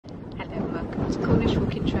Cornish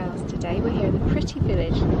walking trails. Today we're here in the pretty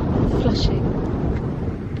village of Flushing.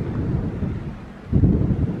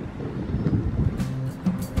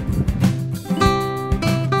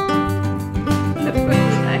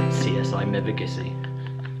 CSI Mevagissy.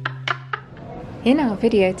 In our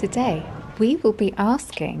video today we will be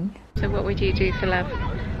asking, so what would you do for love?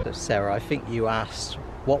 Sarah, I think you asked,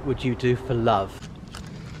 what would you do for love?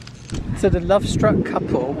 So the love-struck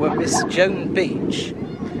couple were Miss Joan Beach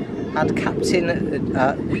and Captain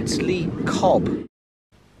Wheatley Cobb.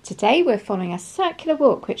 Today we're following a circular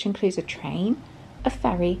walk which includes a train, a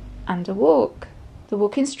ferry and a walk. The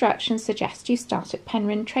walk instructions suggest you start at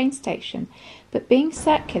Penryn train station, but being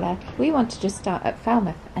circular we wanted to start at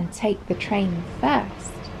Falmouth and take the train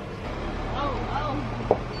first.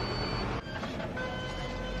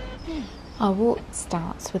 Our walk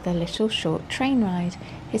starts with a little short train ride.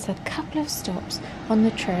 It's a couple of stops on the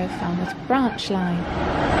Truro Falmouth branch line.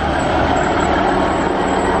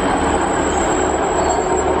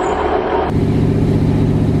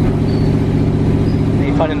 How are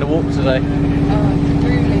you finding the walk today? Oh, it's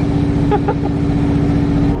grueling.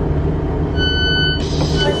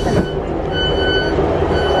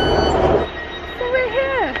 So we're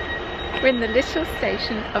here. We're in the little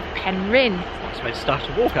station of Penryn. It's a way to start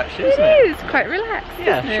a walk actually, isn't it? It is, quite relaxed.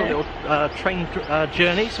 Yeah, short little train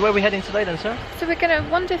journey. So where are we heading today then, sir? So we're going to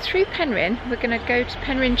wander through Penryn. We're going to go to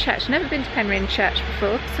Penryn Church. Never been to Penryn Church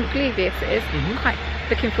before. St Glevius it is. Quite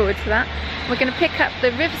looking forward to that. We're going to pick up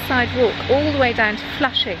the Riverside Walk all the way down to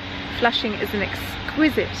Flushing. Flushing is an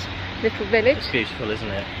exquisite little village. It's beautiful, isn't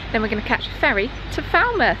it? Then we're going to catch a ferry to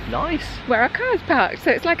Falmouth. Nice. Where our car is parked.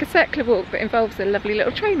 So it's like a circular walk but involves a lovely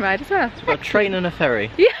little train ride as well. So we've got a train and a ferry.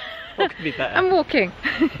 Yeah. What could be better? I'm walking.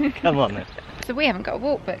 Come on then. So we haven't got a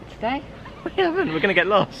walk book today. We haven't, we're going to get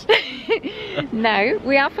lost. No,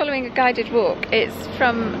 we are following a guided walk. It's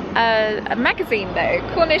from a magazine though,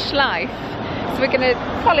 Cornish Life. So we're going to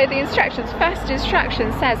follow the instructions. First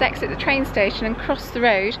instruction says exit the train station and cross the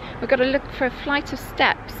road. We've got to look for a flight of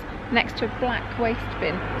steps next to a black waste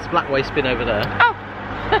bin. There's a black waste bin over there. Oh!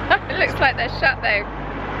 It looks like they're shut though.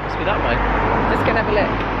 Must be that way. Let's go and have a look.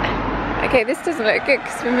 Okay, this doesn't look good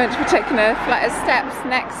because we're meant to be taking a flight of steps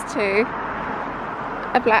next to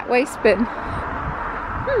a black waste bin.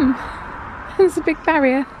 There's a big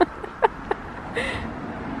barrier.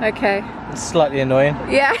 Okay. It's slightly annoying.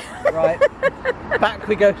 Yeah. Right. Back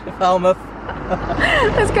we go to Falmouth.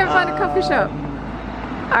 Let's go and find a coffee shop.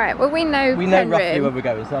 Alright, well we know roughly where we're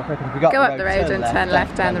going, so I reckon if we go up the road and turn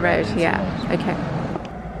left down the road. Yeah, okay.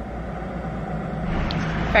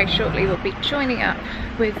 Very shortly we'll be joining up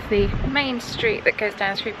with the main street that goes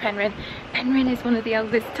down through Penryn. Penryn is one of the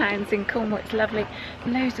oldest towns in Cornwall. It's lovely,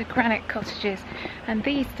 loads of granite cottages, and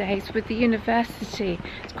these days with the university,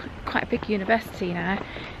 it's quite a big university now,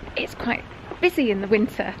 it's quite busy in the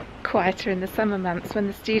winter, quieter in the summer months when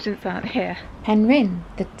the students aren't here. Penryn,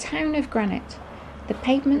 the town of granite. The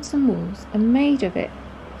pavements and walls are made of it.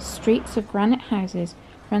 Streets of granite houses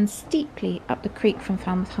run steeply up the creek from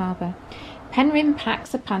Falmouth harbour. Penryn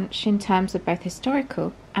packs a punch in terms of both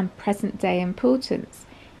historical and present-day importance.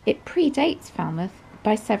 It predates Falmouth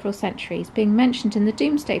by several centuries, being mentioned in the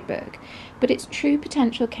Domesday Book, but its true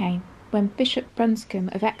potential came when Bishop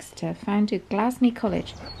Brunscombe of Exeter founded Glasney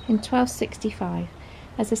College in 1265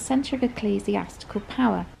 as a centre of ecclesiastical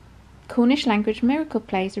power. Cornish language miracle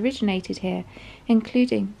plays originated here,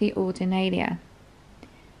 including the Ordinalia.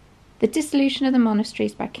 The dissolution of the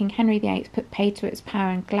monasteries by King Henry VIII put paid to its power,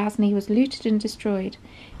 and Glasney was looted and destroyed,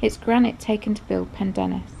 its granite taken to build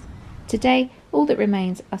Pendennis. Today, all that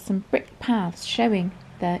remains are some brick paths showing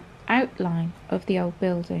the outline of the old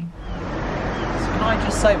building. So can I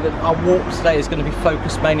just say that our walk today is going to be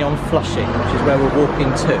focused mainly on Flushing, which is where we're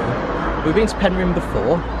walking to. We've been to Penryn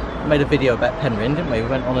before. We made a video about Penryn, didn't we? We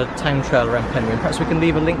went on a town trail around Penryn. Perhaps we can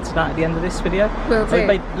leave a link to that at the end of this video. Will do. We've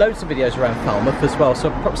made loads of videos around Falmouth as well,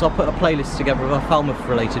 so perhaps I'll put a playlist together with our Falmouth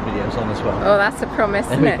related videos on as well. Oh, that's a promise,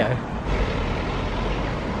 isn't it? There we go.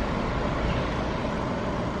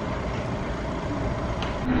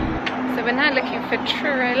 So we're now looking for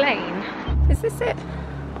Truro Lane. Is this it?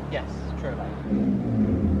 Yes, Truro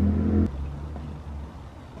Lane.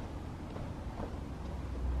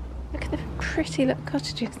 Look at the pretty little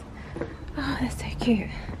cottages. Oh, they're so cute.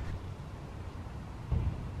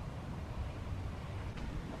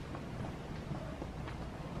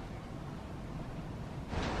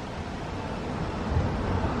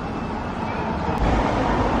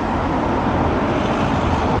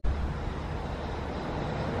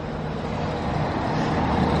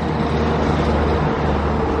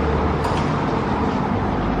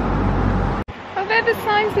 Oh, there the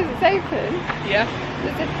sign says it's open. Yeah.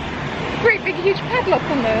 There's a great big huge padlock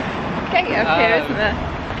on the gate up here, isn't there?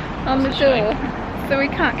 On the door. So we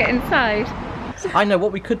can't get inside. I know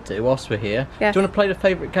what we could do whilst we're here. Yes. Do you want to play the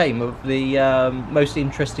favourite game of the most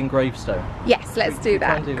interesting gravestone? Yes, let's do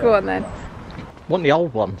that. Go on then. Want the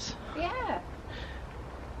old ones? Yeah.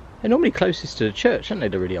 They're normally closest to the church, aren't they,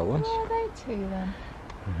 the really old ones? Where are they to then?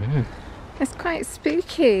 It's quite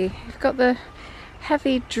spooky. You've got the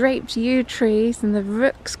heavy draped yew trees and the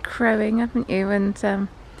rooks crowing, haven't you? And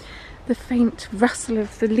the faint rustle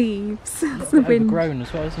of the leaves. It's the wind. overgrown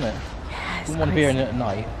as well, isn't it? Yeah, Wouldn't want to be here at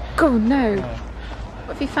night. Oh no. No.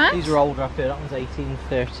 What have you found? These are older up here. That one's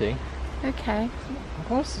 1830. Okay. I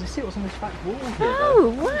want to see what's on this back wall here. Oh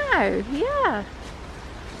wow, yeah.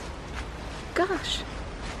 Gosh.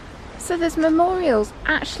 So there's memorials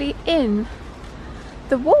actually in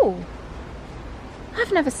the wall.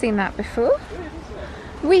 I've never seen that before.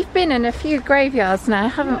 We've been in a few graveyards now,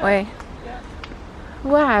 haven't we? Yeah.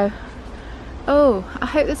 Wow. Oh, I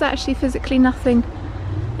hope there's actually physically nothing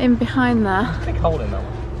in behind there. There's a big hole in that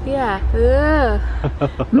one. Yeah. Ugh.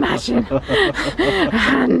 Imagine. A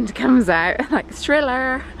hand comes out like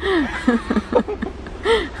Thriller.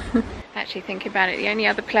 Actually, thinking about it, the only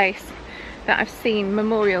other place that I've seen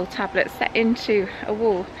memorial tablets set into a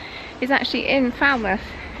wall is actually in Falmouth,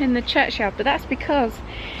 in the churchyard, but that's because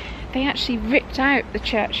they actually ripped out the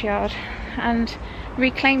churchyard and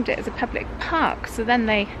reclaimed it as a public park, so then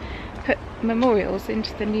they put memorials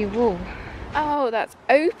into the new wall. Oh, that's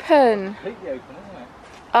open. Completely open, isn't it?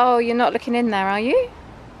 Oh, you're not looking in there, are you?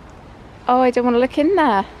 Oh, I don't want to look in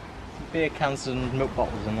there. Beer cans and milk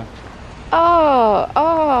bottles in there.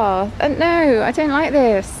 Oh, no, I don't like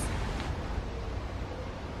this.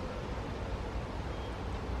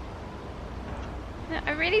 No,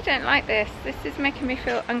 I really don't like this. This is making me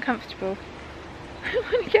feel uncomfortable. I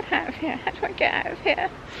want to get out of here. How do I get out of here?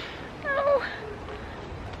 Oh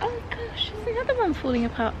gosh, there's another one falling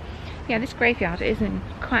apart. Yeah, this graveyard is in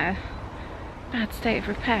quite a bad state of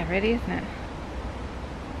repair, really, isn't it?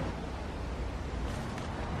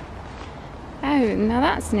 Oh, now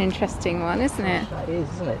that's an interesting one, isn't it? That is,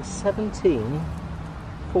 isn't it?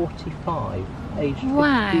 1745, aged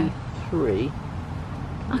Wow. 53.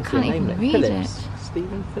 I can't even read Phillips. it.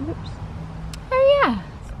 Stephen Phillips. Oh yeah,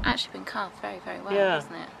 it's actually been carved very, very well,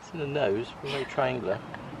 hasn't it? It's in the nose, very triangular.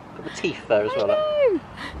 Got the teeth there as well. I know.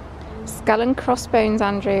 Skull and crossbones,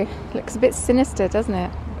 Andrew. Looks a bit sinister, doesn't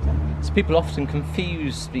it? So people often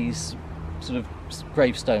confuse these sort of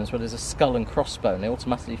gravestones where there's a skull and crossbone. They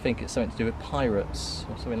automatically think it's something to do with pirates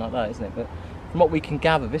or something like that, isn't it? But from what we can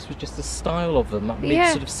gather, this was just the style of them, that mid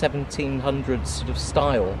sort of 1700s sort of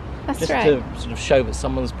style. That's just right. to sort of show that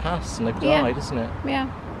someone's passed and they've died, isn't it? Yeah.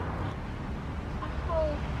 A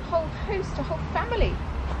whole host, a whole family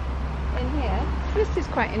in here. This is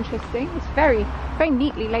quite interesting. It's very, very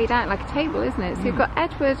neatly laid out like a table, isn't it? So you've got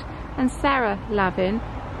Edward and Sarah Lavin,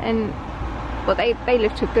 and well, they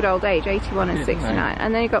lived to a good old age, 81 and 69.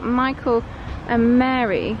 And then you've got Michael and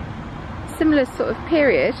Mary, similar sort of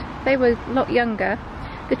period. They were a lot younger.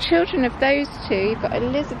 The children of those two, you've got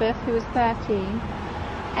Elizabeth, who was 13,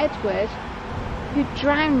 Edward, who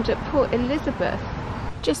drowned at Port Elizabeth.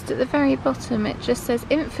 Just at the very bottom it just says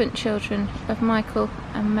infant children of Michael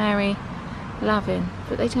and Mary Lavin,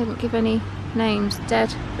 but they don't give any names.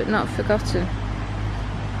 Dead but not forgotten.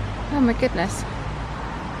 Oh my goodness,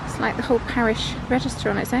 it's like the whole parish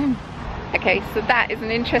register on its own. Okay, so that is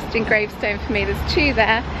an interesting gravestone for me. There's two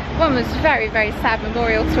there. One was very, very sad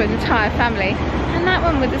memorial to an entire family, and that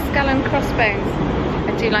one with the skull and crossbones.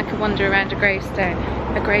 I do like a wander around a gravestone,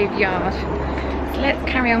 a graveyard. So let's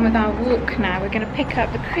carry on with our walk now. We're going to pick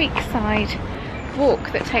up the creekside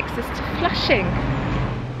walk that takes us to Flushing.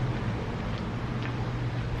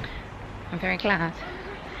 I'm very glad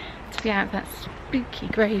to be out of that spooky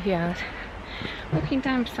graveyard. Walking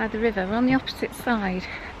down beside the river, we're on the opposite side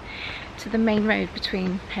to the main road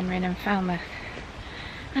between Penryn and Falmouth,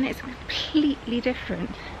 and it's completely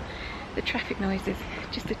different. The traffic noise is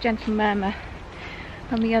just a gentle murmur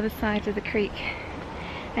on the other side of the creek,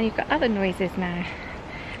 and you've got other noises now,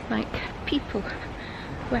 like people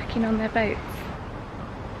working on their boats.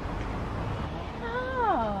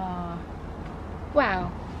 Ah,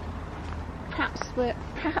 wow.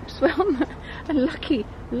 Perhaps we're on a lucky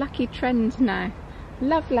trend now.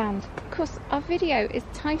 Loveland. Of course, our video is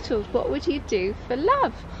titled "What Would You Do for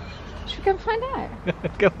Love?" Should we go and find out?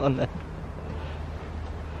 Go on then.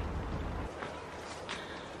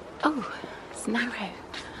 Oh, it's narrow.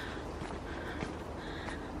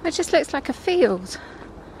 It just looks like a field.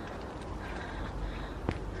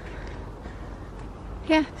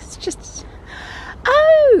 Yeah, it's just...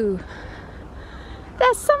 Oh!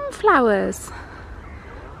 There's sunflowers.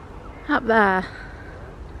 Up there.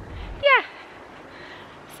 Yeah,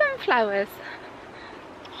 sunflowers.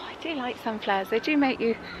 Oh, I do like sunflowers. They do make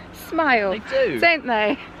you smile. They do. Don't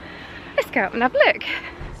they? Let's go up and have a look.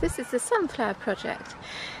 This is the Sunflower Project,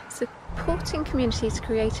 supporting communities to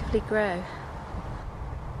creatively grow.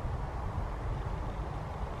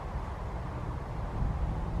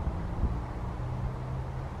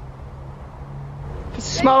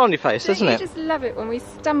 It's a smile on your face, doesn't it? You just love it when we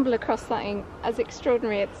stumble across something as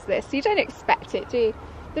extraordinary as this. You don't expect it, do you?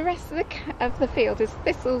 The rest of the field is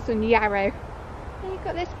thistles and yarrow. And you've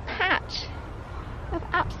got this patch of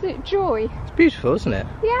absolute joy. It's beautiful, isn't it?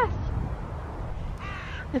 Yes.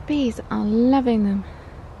 The bees are loving them.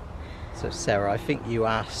 So Sarah, I think you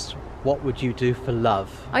asked, what would you do for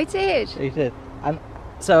love? I did. You did. And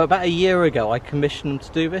so about a year ago I commissioned them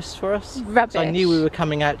to do this for us. Rubbish. So I knew we were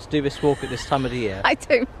coming out to do this walk at this time of the year. I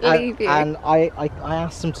don't believe you. And I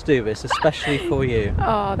asked them to do this especially for you.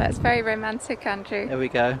 Oh, that's very romantic, Andrew. There we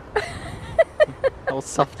go. Old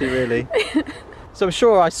softy, really. So I'm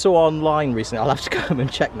sure I saw online recently, I'll have to go home and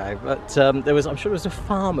check now, but I'm sure there was a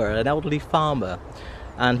farmer, an elderly farmer,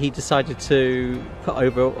 and he decided to put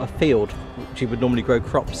over a field which he would normally grow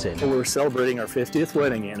crops in. We're celebrating our 50th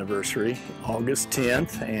wedding anniversary, August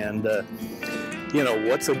 10th, and you know,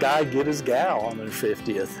 what's a guy get his gal on their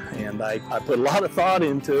 50th? And I put a lot of thought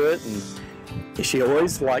into it, and she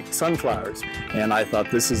always liked sunflowers, and I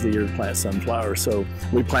thought this is the year to plant sunflowers, so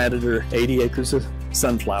we planted her 80 acres of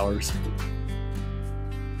sunflowers.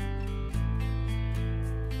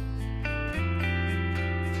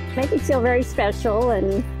 Make it feel very special,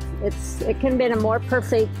 and it couldn't have been a more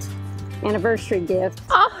perfect anniversary gift.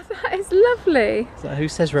 Oh, that is lovely. So who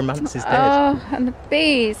says romance is dead? Oh, and the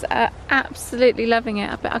bees are absolutely loving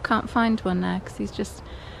it. I bet I can't find one now because he's just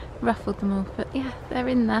ruffled them all. But yeah, they're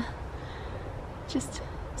in there, just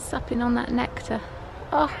supping on that nectar.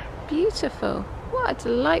 Oh, beautiful. What a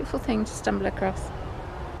delightful thing to stumble across.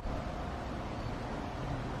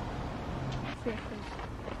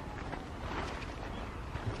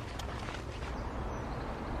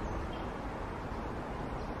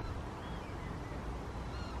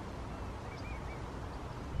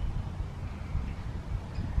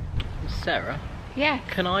 Sarah? Yeah.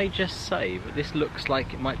 Can I just say that this looks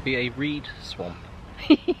like it might be a reed swamp?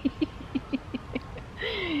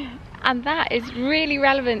 And that is really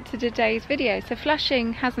relevant to today's video. So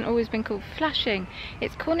Flushing hasn't always been called Flushing.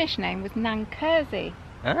 Its Cornish name was Nankersey.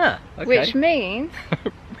 Ah, okay. Which means...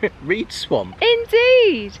 reed swamp.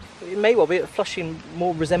 Indeed! It may well be that Flushing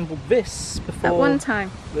more resembled this before At one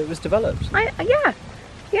time. it was developed.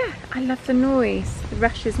 Yeah, I love the noise the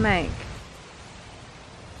rushes make.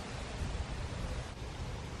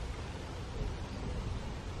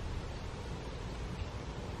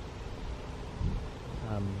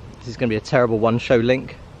 This is going to be a terrible one-show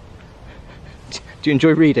link. Do you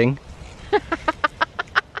enjoy reading?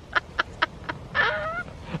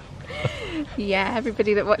 Yeah,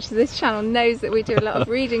 everybody that watches this channel knows that we do a lot of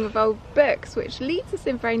reading of old books, which leads us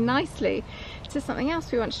in very nicely to something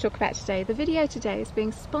else we want to talk about today. The video today is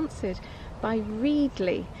being sponsored by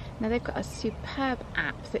Readly. Now they've got a superb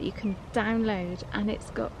app that you can download, and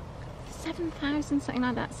it's got 7,000, something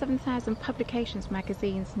like that, 7,000 publications,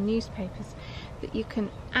 magazines, newspapers that you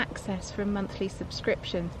can access for a monthly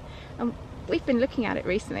subscription. And we've been looking at it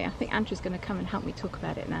recently. I think Andrew's going to come and help me talk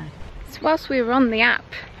about it now. So whilst we were on the app,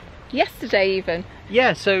 yesterday even.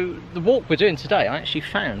 Yeah, so the walk we're doing today I actually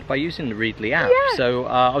found by using the Readly app. Yeah. So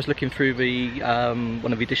I was looking through the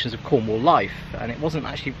one of the editions of Cornwall Life, and it wasn't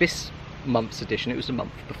actually this month's edition, it was the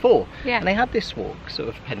month before. Yeah. And they had this walk, sort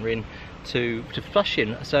of Penryn to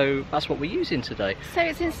Flushing, so that's what we're using today. So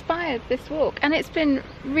it's inspired this walk, and it's been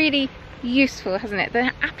really useful, hasn't it?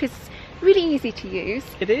 The app is really easy to use.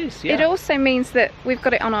 It is, yeah. It also means that we've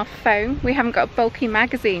got it on our phone. We haven't got a bulky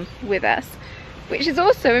magazine with us, which is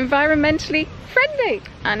also environmentally friendly.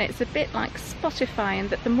 And it's a bit like Spotify, in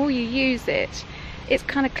that the more you use it, it's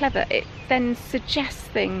kind of clever. It then suggests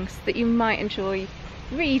things that you might enjoy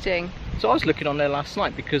reading. So I was looking on there last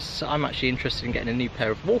night because I'm actually interested in getting a new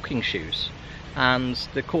pair of walking shoes, and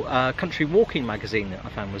the country walking magazine that I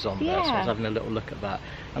found was on there, so I was having a little look at that.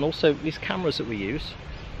 And also these cameras that we use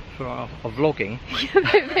for our vlogging.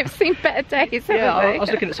 They've seen better days, haven't they? I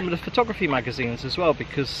was looking at some of the photography magazines as well,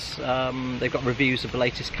 because they've got reviews of the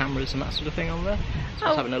latest cameras and that sort of thing on there, so I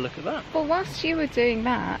was having a look at that. Well, whilst you were doing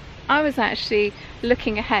that, I was actually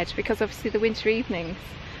looking ahead, because obviously the winter evenings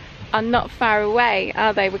are not far away,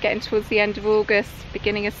 are they? We're getting towards the end of August,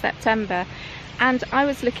 beginning of September, and I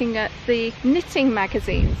was looking at the knitting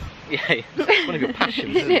magazines. Yeah, it's one of your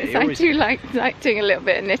passions, isn't it? I do like doing a little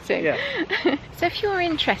bit of knitting. Yeah. So if you're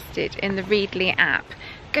interested in the Readly app,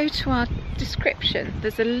 go to our description.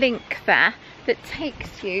 There's a link there that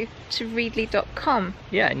takes you to readly.com.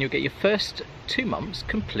 Yeah, and you'll get your first 2 months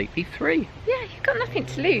completely free. Yeah, you've got nothing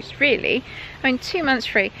to lose, really. I mean, 2 months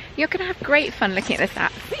free. You're going to have great fun looking at this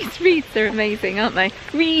app. These reads are amazing, aren't they?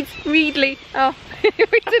 Readly. Oh, we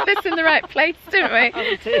did this in the right place, didn't we?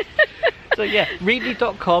 We did. So yeah,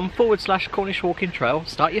 readly.com/Cornish Walking Trail.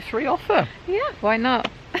 Start your free offer. Yeah, why not?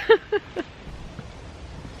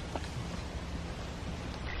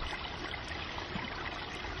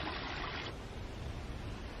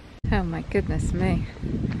 Oh my goodness me.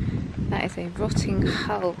 That is a rotting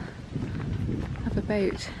hull of a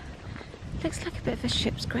boat. Looks like a bit of a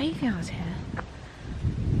ship's graveyard here.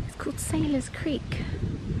 It's called Sailor's Creek.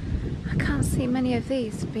 I can't see many of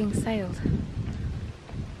these being sailed.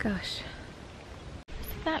 Gosh.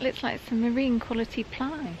 That looks like some marine quality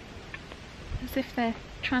ply. As if they're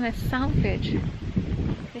trying to salvage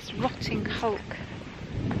this rotting hulk.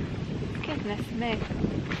 Goodness me.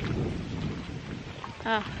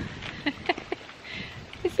 Oh.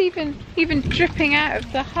 It's even dripping out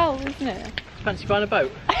of the hull, isn't it? Fancy buying a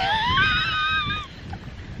boat?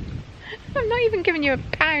 I'm not even giving you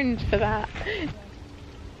 £1 for that.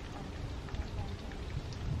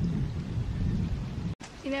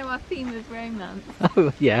 You know our theme is romance.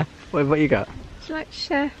 Oh yeah. What you got? Would you like to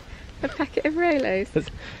share a packet of Rolos?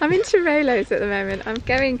 I'm into Rolos at the moment. I'm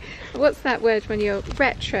going, what's that word when you're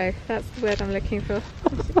retro? That's the word I'm looking for.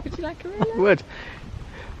 Would you like a Rolo? I would.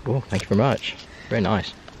 Oh, thank you very much. Very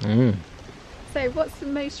nice. Mm. So what's the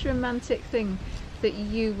most romantic thing that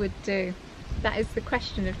you would do? That is the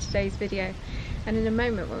question of today's video. And in a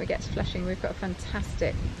moment when we get to Flushing, we've got a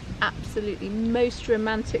fantastic, absolutely most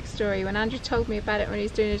romantic story. When Andrew told me about it when he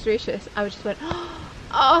was doing his research, I just went,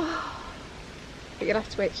 oh! But you'll have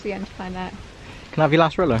to wait till the end to find out. Can I have your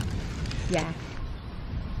last Rolo? Yeah.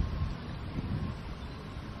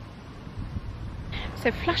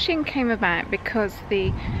 So Flushing came about because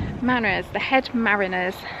the mariners, the head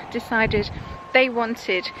mariners, decided they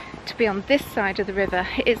wanted to be on this side of the river.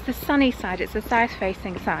 It's the sunny side, it's the south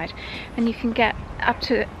facing side, and you can get up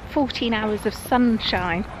to 14 hours of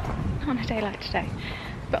sunshine, not on a day like today,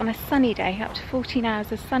 but on a sunny day, up to 14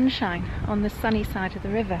 hours of sunshine on the sunny side of the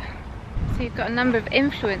river. So you've got a number of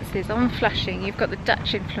influences on Flushing. You've got the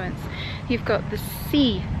Dutch influence, you've got the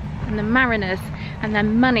sea and the mariners and their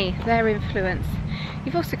money, their influence.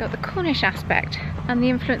 You've also got the Cornish aspect and the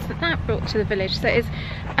influence that that brought to the village. So it's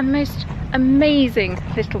a most amazing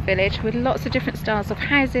little village with lots of different styles of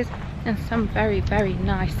houses and some very, very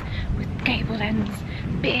nice with gable ends,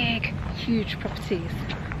 big, huge properties.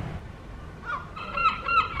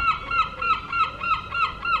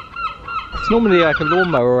 It's normally like a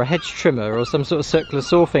lawnmower or a hedge trimmer or some sort of circular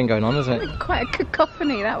saw thing going on, isn't it? Quite a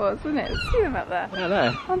cacophony that was, wasn't it? See them up there? I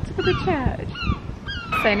know. On top of the church.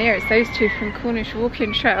 So near, it's those two from Cornish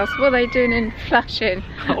Walking Trails. What are they doing in Flushing?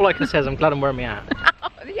 All I can say is I'm glad I'm wearing my hat. Oh,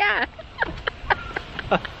 yeah.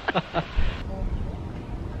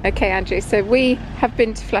 Okay, Andrew, so we have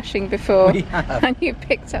been to Flushing before. We have. And you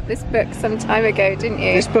picked up this book some time ago, didn't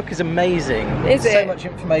you? This book is amazing. Is There's it? so much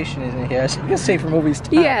information in here, as you can see from all these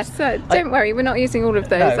tabs. Yes, so don't worry, we're not using all of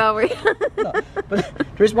those, No. are we? No, but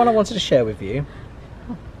there is one I wanted to share with you.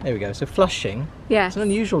 There we go. So Flushing. Yes. It's an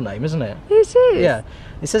unusual name, isn't it? It is. Yeah.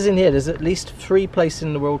 It says in here there's at least 3 places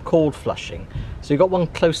in the world called Flushing. So you've got one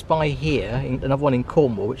close by here, another one in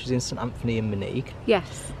Cornwall, which is in St Anthony and Monique.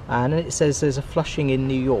 Yes. And then it says there's a Flushing in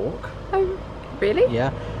New York. Oh, really?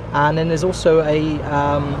 Yeah. And then there's also a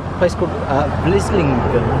place called Vlissingen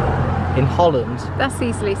in Holland, That's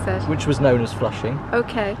easily said. which was known as Flushing.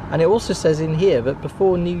 Okay. And it also says in here that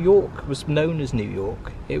before New York was known as New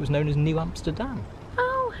York, it was known as New Amsterdam.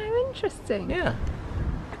 Oh, how interesting. Yeah.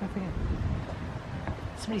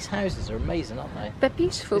 Some of these houses are amazing, aren't they? They're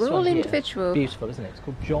beautiful. This They're all one here, individual. Beautiful, isn't it? It's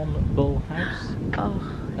called John Bull House. Oh,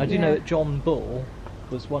 I do yeah. know that John Bull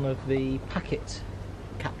was one of the packet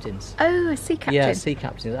captains. Oh, a sea captain. Yeah, sea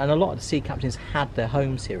captains. And a lot of the sea captains had their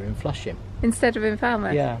homes here in Flushing. Instead of in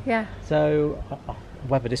Falmouth. Yeah. Yeah. So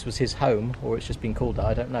whether this was his home or it's just been called that,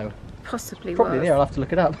 I don't know. Possibly Probably was. there, I'll have to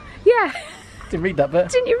look it up. Yeah. Didn't read that bit.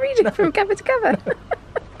 Didn't you read it from cover to cover?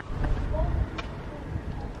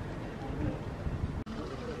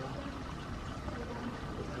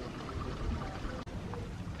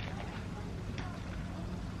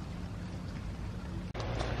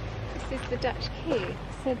 This is the Dutch quay,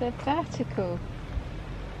 so they're vertical.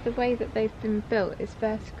 The way that they've been built is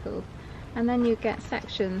vertical, and then you get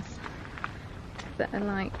sections that are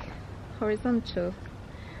like horizontal.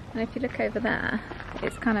 And if you look over there,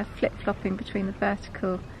 it's kind of flip-flopping between the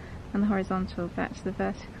vertical and the horizontal back to the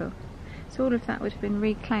vertical. So all of that would have been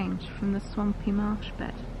reclaimed from the swampy marsh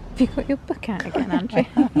bed. Have you got your book out again, Andrew?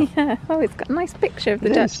 Yeah. Oh, it's got a nice picture of the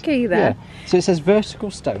Dutch quay there. Yeah. So it says vertical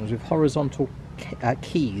stones with horizontal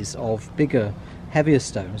quays of bigger, heavier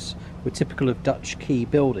stones were typical of Dutch quay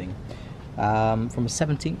building from the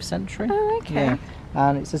 17th century. Oh, okay. Yeah.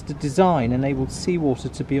 And it says the design enabled seawater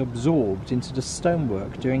to be absorbed into the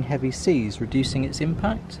stonework during heavy seas, reducing its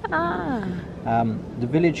impact. Ah. The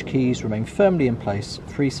village quays remain firmly in place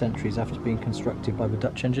 3 centuries after being constructed by the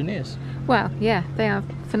Dutch engineers. Well, yeah, they are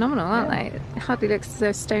phenomenal, aren't they? It hardly looks as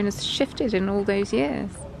though stone has shifted in all those years.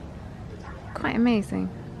 Quite amazing.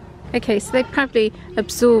 Okay, so they probably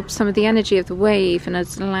absorbed some of the energy of the wave and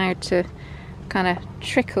it's allowed to kind of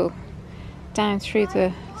trickle down through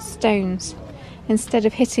the stones instead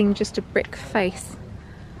of hitting just a brick face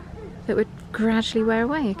that would gradually wear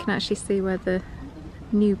away. You can actually see where the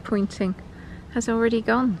new pointing has already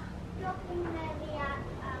gone.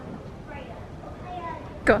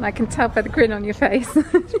 Go on, I can tell by the grin on your face.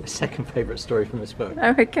 It's my second favourite story from this book.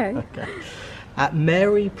 Oh, okay. Okay. At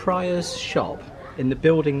Mary Pryor's shop, in the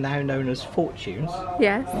building now known as Fortunes,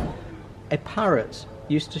 Yes. a parrot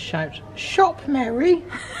used to shout, "Shop, Mary,"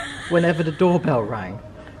 whenever the doorbell rang.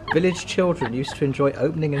 Village children used to enjoy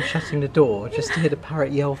opening and shutting the door just to hear the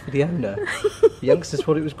parrot yell for the owner. The youngsters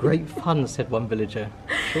thought it was great fun, said one villager.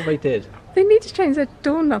 Sure they did. They need to change their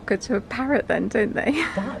door knocker to a parrot then, don't they?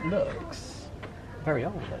 That looks very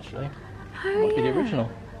old, actually. Oh, Might be the yeah.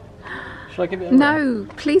 original. Shall I give it a run? No,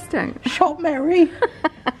 please don't. Shop, Mary!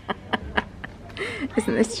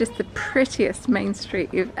 Isn't this just the prettiest main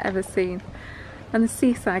street you've ever seen? And the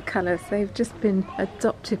seaside colours, they've just been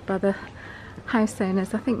adopted by the house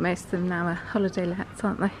owners. I think most of them now are holiday lets,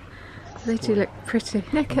 aren't they? They do look pretty.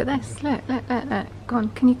 Look at this, look. Go on,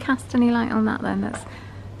 can you cast any light on that then? That's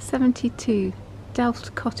 72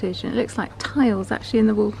 Delft Cottage, and it looks like tiles actually in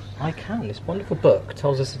the wall. I can. This wonderful book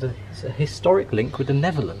tells us it's a historic link with the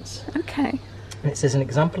Netherlands. Okay. And it says an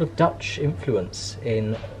example of Dutch influence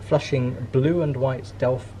in Flushing blue and white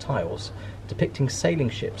Delft tiles depicting sailing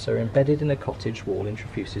ships are embedded in a cottage wall in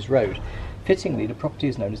Trefusis Road. Fittingly, the property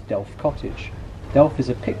is known as Delft Cottage. Delft is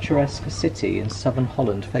a picturesque city in southern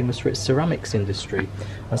Holland famous for its ceramics industry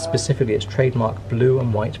and specifically its trademark blue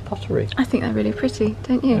and white pottery. I think they're really pretty,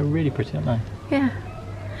 don't They're you? really pretty, aren't they? Yeah.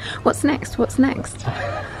 What's next? What's next?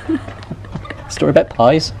 Story about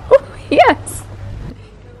pies. Oh, yes!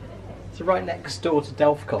 So right next door to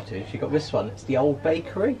Delft Cottage, you've got this one. It's the Old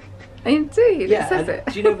Bakery. Indeed, Yeah, it says and it.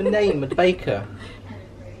 do you know the name of the baker?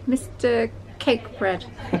 Mr. Cakebread.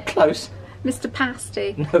 Close. Mr.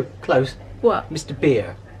 Pasty. No, close. What? Mr.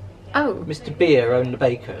 Beer. Oh. Mr. Beer owned the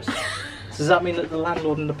bakers. So does that mean that the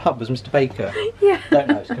landlord in the pub was Mr. Baker? Yeah. Don't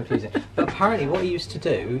know, it's confusing. But apparently what he used to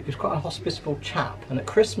do, he was quite a hospitable chap, and at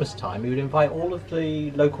Christmas time he would invite all of the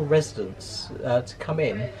local residents to come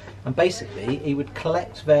in, and basically he would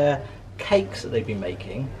collect their cakes that they'd been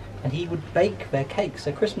making, and he would bake their cakes,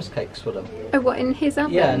 their Christmas cakes for them. Oh, what, in his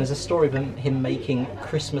oven? Yeah, and there's a story of him making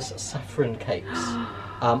Christmas saffron cakes.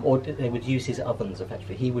 Or they would use his ovens,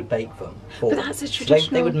 effectively. He would bake them for But them. that's a So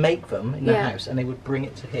traditional... they would make them in the Yeah. house and they would bring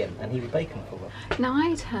it to him and he would bake them for them. Now,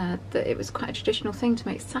 I'd heard that it was quite a traditional thing to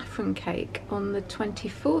make saffron cake on the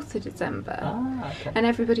 24th of December. Ah, okay. And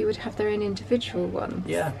everybody would have their own individual ones.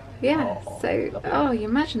 Yeah. Yeah, Oh, so, lovely. you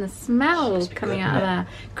imagine the smell Must be coming good, out of isn't there.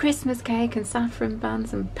 Christmas cake and saffron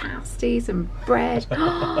buns and pasties and bread.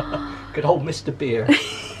 Good old Mr. Beer.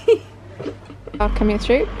 While coming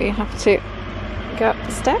through, we have to go up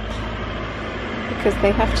the step because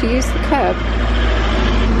they have to use the curb.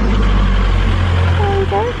 There we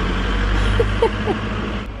go.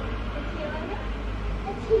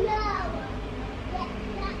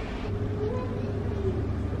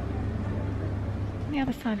 On the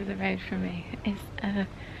other side of the road from me is a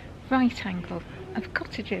right angle of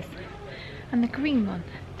cottages, and the green one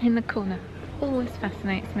in the corner always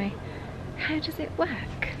fascinates me. How does it work?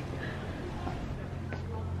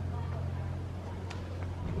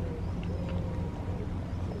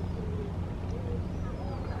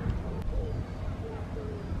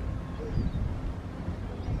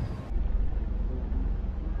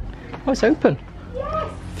 Oh, it's open.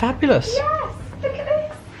 Yes! Fabulous. Yes! Look at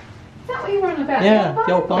this! Is that what you were on about? Yeah,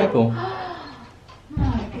 the old Bible.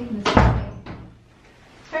 My goodness me.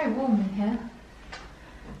 It's very warm in here.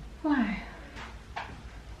 Wow.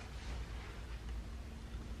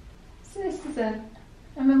 So this is a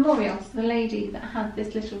memorial to the lady that had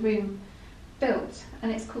this little room built,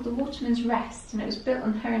 and it's called the Waterman's Rest, and it was built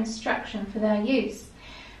on her instruction for their use.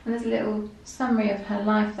 And there's a little summary of her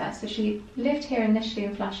life there. So she lived here initially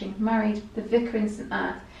in Flushing, married the vicar in St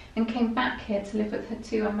Earth, and came back here to live with her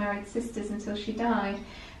 2 unmarried sisters until she died.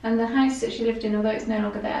 And the house that she lived in, although it's no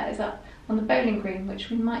longer there, is up on the bowling green, which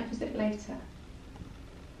we might visit later.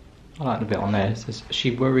 I like the bit on there. It says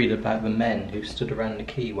she worried about the men who stood around the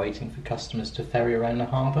quay waiting for customers to ferry around the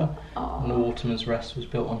harbour, and the Waterman's Rest was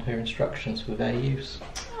built on her instructions for their use.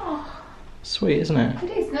 Oh, sweet, isn't it?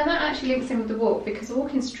 It is. Now that actually links in with the walk, because the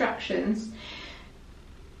walk instructions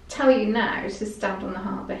tell you now to stand on the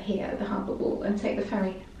harbour here at the harbour wall and take the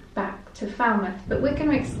ferry back to Falmouth. But we're going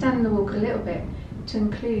to extend the walk a little bit to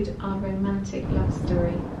include our romantic love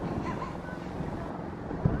story.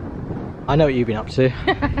 I know what you've been up to.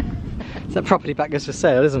 It's that property back is for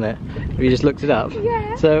sale, isn't it? Have you just looked it up?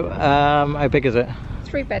 Yeah. So, how big is it?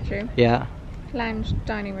 3 bedroom. Yeah. Lounge,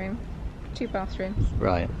 dining room, 2 bathrooms.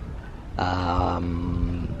 Right.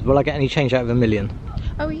 Will I get any change out of $1 million?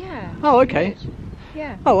 Oh yeah. Oh, okay.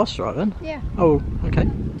 Yeah. Oh, that's right then. Yeah. Oh, okay.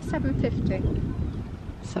 750.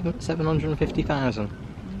 750,000.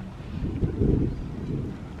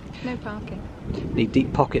 No parking. Need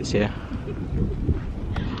deep pockets here.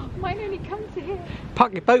 Mine only comes here.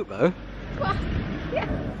 Park your boat though. Well, yeah.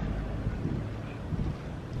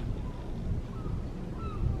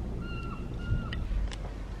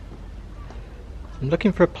 I'm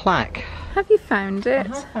looking for a plaque. Have you found it?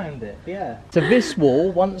 I have found it, yeah. So this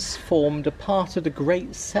wall once formed a part of the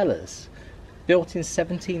Great Cellars, built in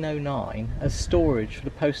 1709 as storage for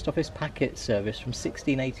the post office packet service from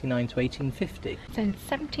 1689 to 1850. So in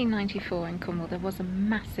 1794 in Cornwall there was a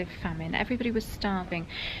massive famine. Everybody was starving.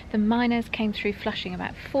 The miners came through Flushing,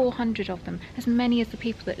 about 400 of them, as many as the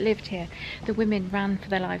people that lived here. The women ran for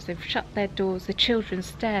their lives, they shut their doors, the children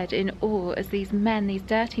stared in awe as these men, these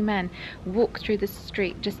dirty men, walked through the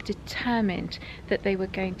street just determined that they were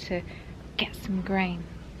going to get some grain.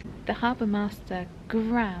 The harbour master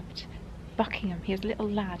grabbed Buckingham, he was a little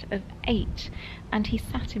lad of 8, and he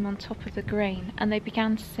sat him on top of the grain and they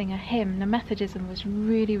began to sing a hymn. Now Methodism was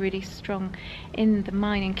really, really strong in the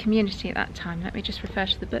mining community at that time. Let me just refer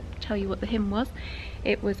to the book, tell you what the hymn was.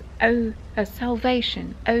 It was "Oh,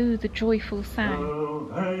 Salvation, oh the joyful sound."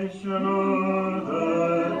 Salvation, oh,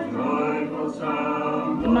 the joyful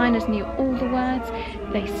sound. The miners knew all the words,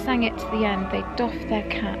 they sang it to the end, they doffed their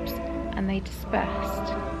caps and they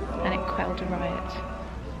dispersed, and it quelled a riot.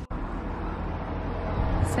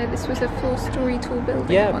 So this was a 4-storey tall building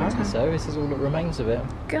Yeah, at one apparently time. so. This is all that remains of it.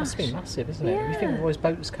 Gosh. Must be massive, isn't it? You think Yeah. of all those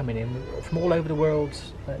boats coming in from all over the world,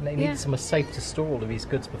 and they Yeah. need somewhere safe to store all of these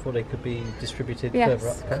goods before they could be distributed Yes, further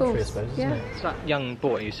up the of country, I course, suppose, isn't yeah. it? It's that young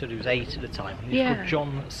boy who said he was 8 at the time. He was Yeah. called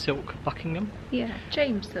John Silk Buckingham. Yeah,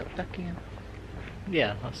 James Silk Buckingham.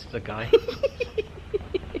 Yeah, that's the guy.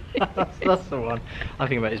 that's the one. I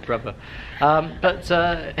think about his brother.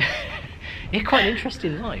 Yeah, quite an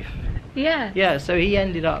interesting life. Yeah. Yeah, so he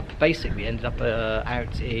basically ended up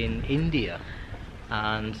out in India,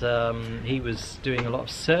 and he was doing a lot of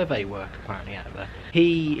survey work apparently out there.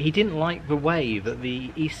 He didn't like the way that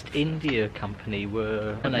the East India Company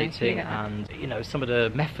were dominating, yeah. and you know some of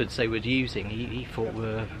the methods they were using he thought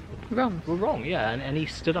were wrong, yeah, and he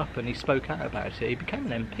stood up and he spoke out about it. He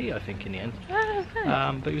became an MP, I think, in the end. Oh,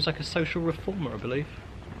 okay. But he was like a social reformer, I believe.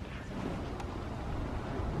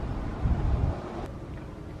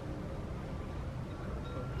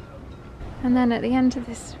 And then at the end of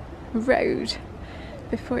this road,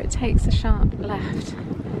 before it takes a sharp left,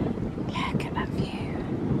 look at that view.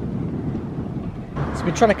 So we've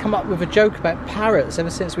been trying to come up with a joke about parrots ever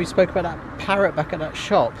since we spoke about that parrot back at that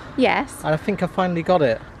shop, Yes. and I think I finally got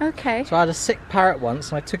it. Okay. So I had a sick parrot once,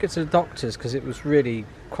 and I took it to the doctor's because it was really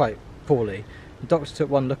quite poorly. The doctor took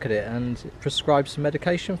one look at it and prescribed some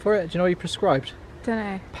medication for it. Do you know what he prescribed? Don't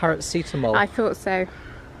know. Paracetamol. I thought so.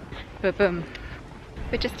 Ba-boom.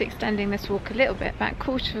 We're just extending this walk a little bit, about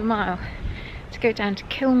 1/4 of a mile, to go down to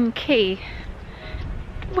Kiln Quay,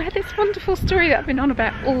 where this wonderful story that I've been on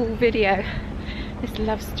about all video, this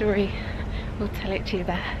love story, we'll tell it to you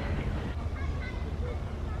there.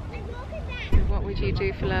 So what would you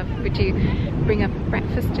do for love? Would you bring up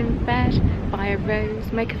breakfast in bed, buy a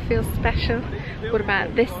rose, make her feel special? What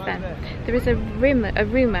about this then? There is a rumour,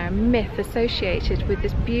 a myth associated with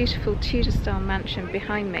this beautiful Tudor-style mansion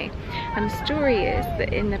behind me. And the story is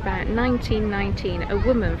that in about 1919, a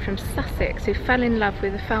woman from Sussex who fell in love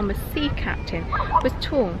with a Falmouth sea captain was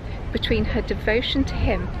torn between her devotion to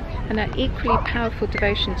him and her equally powerful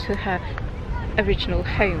devotion to her original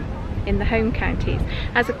home in the home counties.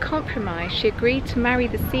 As a compromise, she agreed to marry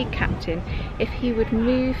the sea captain if he would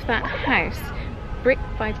move that house brick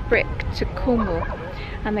by brick to Cornwall,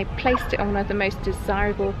 and they placed it on one of the most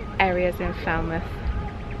desirable areas in Falmouth.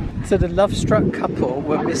 So the love-struck couple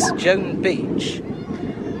were Miss Joan Beach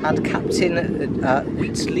and Captain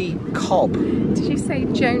Whitley Cobb. Did you say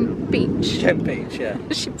Joan Beach? Joan Beach, yeah.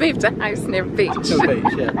 She moved a house near a beach. Joan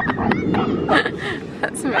Beach, yeah.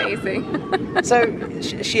 That's amazing. So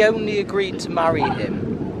she only agreed to marry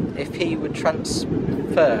him if he would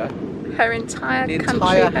transfer Her entire the country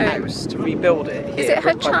entire home. house to rebuild it here. Is it her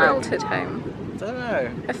brick by brick. childhood home? I don't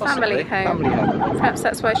know. A Possibly. family home? Family home. Perhaps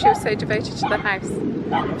that's why she was so devoted to the house.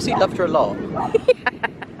 Obviously, he loved her a lot,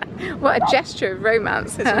 What a gesture of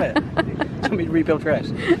romance, isn't huh? it? Tell me to rebuild your house.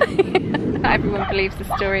 Not everyone believes the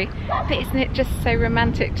story, but isn't it just so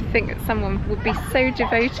romantic to think that someone would be so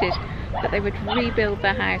devoted that they would rebuild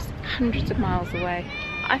their house hundreds of miles away?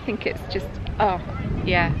 I think it's just, oh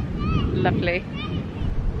yeah, lovely.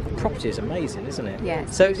 The property is amazing, isn't it? Yeah,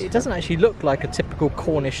 it's So beautiful. it doesn't actually look like a typical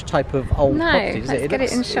Cornish type of old No, property, does let's it? get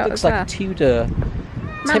it in shot looks as like well. a Tudor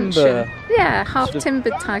Mansion. timber. Yeah, half sort of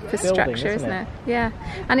timbered type of building, structure, isn't it? Yeah,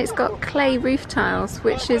 and it's got clay roof tiles,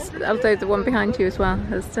 which is, although the one behind you as well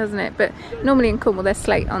has, doesn't it? But normally in Cornwall they're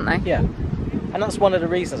slate, aren't they? Yeah, and that's one of the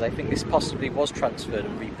reasons I think this possibly was transferred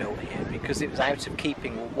and rebuilt here, because it was out of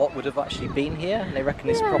keeping with what would have actually been here, and they reckon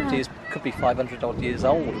this property could be 500 odd years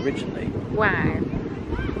old originally. Wow.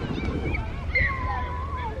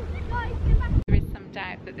 There is some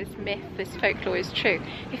doubt that this myth, this folklore is true.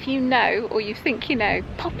 If you know, or you think you know,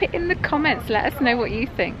 pop it in the comments, let us know what you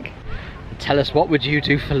think. Tell us, what would you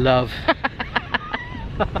do for love?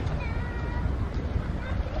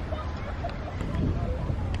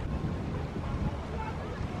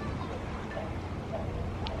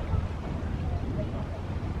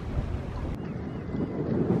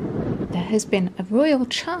 There has been a royal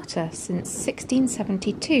charter since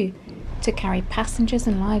 1672 to carry passengers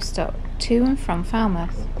and livestock to and from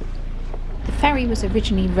Falmouth. The ferry was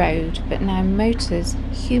originally rowed, but now motors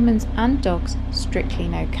humans and dogs, strictly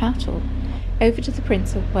no cattle, over to the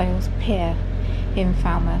Prince of Wales Pier in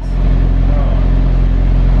Falmouth.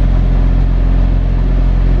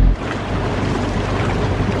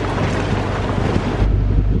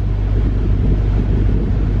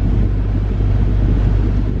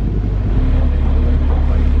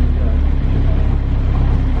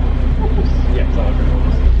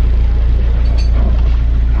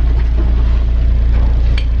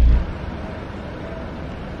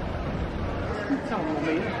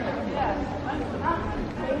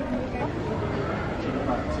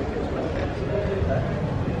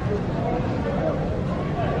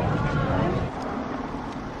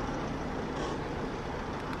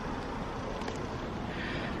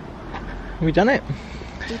 We've done it.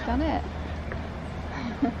 We've done it.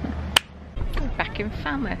 Back in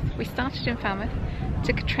Falmouth. We started in Falmouth,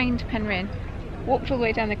 took a train to Penryn, walked all the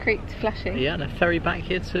way down the creek to Flushing. Yeah, and a ferry back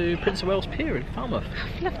here to Prince of Wales Pier in Falmouth.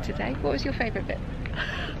 I've loved today. What was your favourite bit?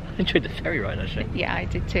 I enjoyed the ferry ride actually. Yeah, I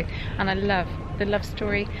did too. And I love the love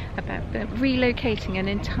story about relocating an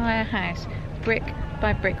entire house, brick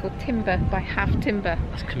by brick, or timber by half timber.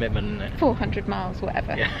 That's commitment, isn't it? 400 miles,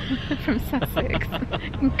 whatever, Yeah. from Sussex.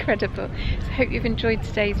 Incredible. So I hope you've enjoyed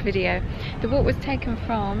today's video. The walk was taken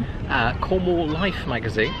from Cornwall Life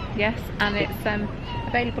magazine. yes, and it's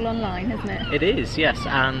available online, isn't it? It is, yes,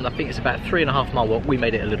 and I think it's about a 3.5 mile walk. We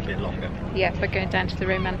made it a little bit longer. Yeah, we're going down to the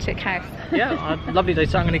romantic house. Yeah, lovely day,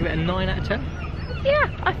 so I'm going to give it a 9 out of 10. Yeah,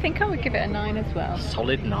 I think I would give it a 9 as well.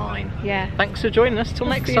 Solid 9. Yeah. Thanks for joining us. Till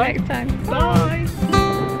next See you time. next time. Bye.